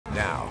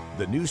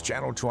The News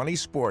Channel 20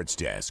 Sports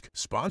Desk,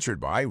 sponsored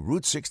by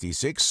Route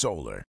 66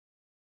 Solar.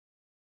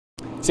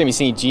 Sammy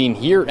St. Jean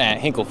here at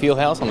Hinkle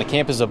Fieldhouse on the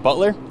campus of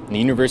Butler. And the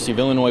University of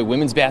Illinois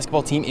women's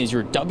basketball team is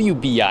your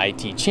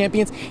WBIT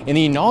champions in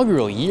the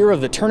inaugural year of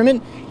the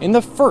tournament and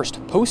the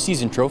first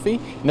postseason trophy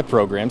in the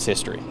program's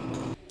history.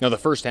 Now, the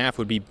first half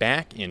would be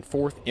back and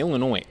forth.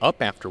 Illinois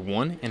up after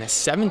one, and a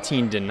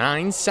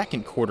 17-9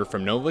 second quarter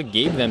from Nova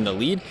gave them the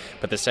lead,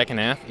 but the second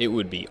half, it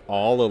would be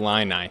all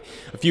Illini.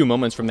 A few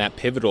moments from that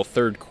pivotal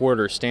third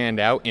quarter stand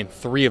out, and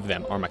three of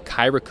them are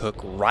Makira Cook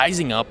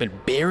rising up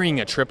and burying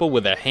a triple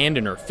with a hand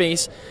in her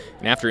face.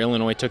 And after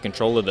Illinois took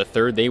control of the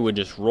third, they would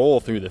just roll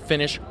through the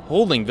finish,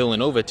 holding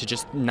Villanova to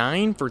just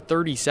 9 for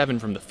 37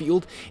 from the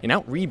field and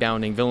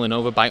out-rebounding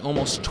Villanova by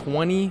almost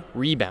 20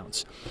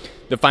 rebounds.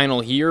 The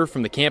final here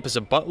from the campus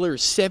of Butler,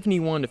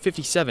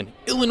 71-57.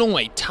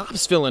 Illinois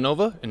tops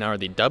Villanova and are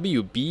the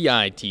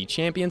WBIT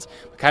champions.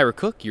 Makira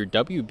Cook, your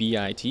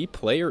WBIT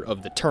player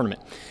of the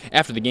tournament.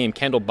 After the game,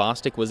 Kendall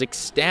Bostic was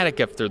ecstatic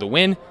after the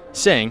win,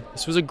 saying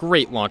this was a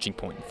great launching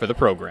point for the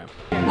program.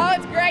 Oh,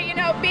 it's great,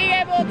 being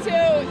able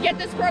to get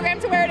this program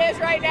to where it is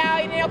right now,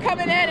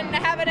 coming in and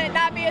having it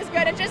not be as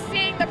good, and just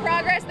seeing the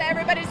progress that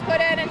everybody's put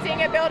in and seeing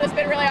it build has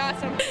been really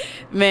awesome.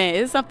 Man,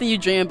 it's something you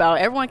dream about.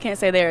 Everyone can't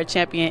say they're a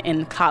champion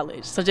in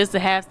college. So just to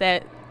have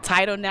that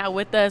title now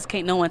with us,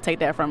 can't no one take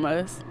that from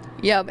us.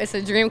 Yep, it's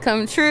a dream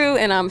come true,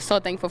 and I'm so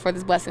thankful for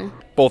this blessing.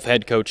 Both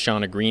head coach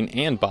Shauna Green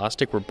and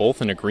Bostic were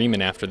both in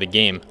agreement after the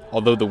game.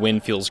 Although the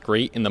win feels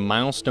great and the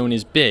milestone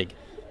is big,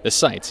 the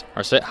sights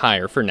are set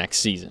higher for next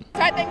season.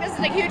 So I think this is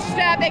a huge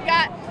step. It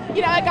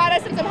got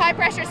us in some high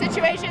pressure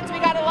situations. We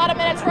got a lot of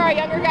minutes for our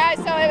younger guys,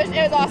 so it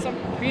was awesome.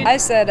 I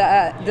said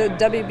the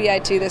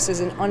WBIT, this is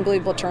an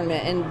unbelievable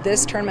tournament, and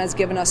this tournament has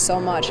given us so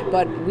much,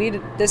 but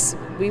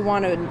we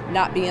want to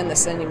not be in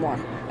this anymore.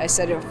 I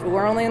said if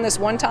we're only in this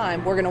one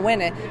time, we're going to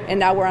win it, and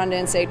now we're on to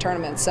NCAA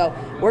tournaments. So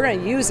we're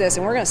going to use this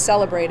and we're going to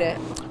celebrate it.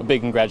 A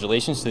big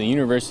congratulations to the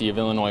University of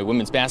Illinois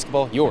women's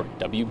basketball, your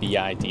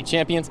WBIT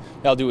champions.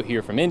 That'll do it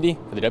here from Indy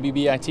for the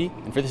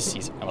WBIT and for this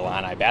season of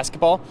Illini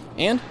basketball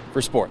and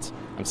for sports.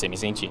 I'm Sammy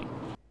St. Jean.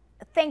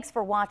 Thanks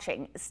for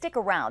watching. Stick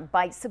around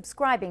by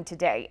subscribing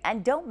today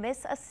and don't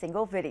miss a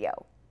single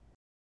video.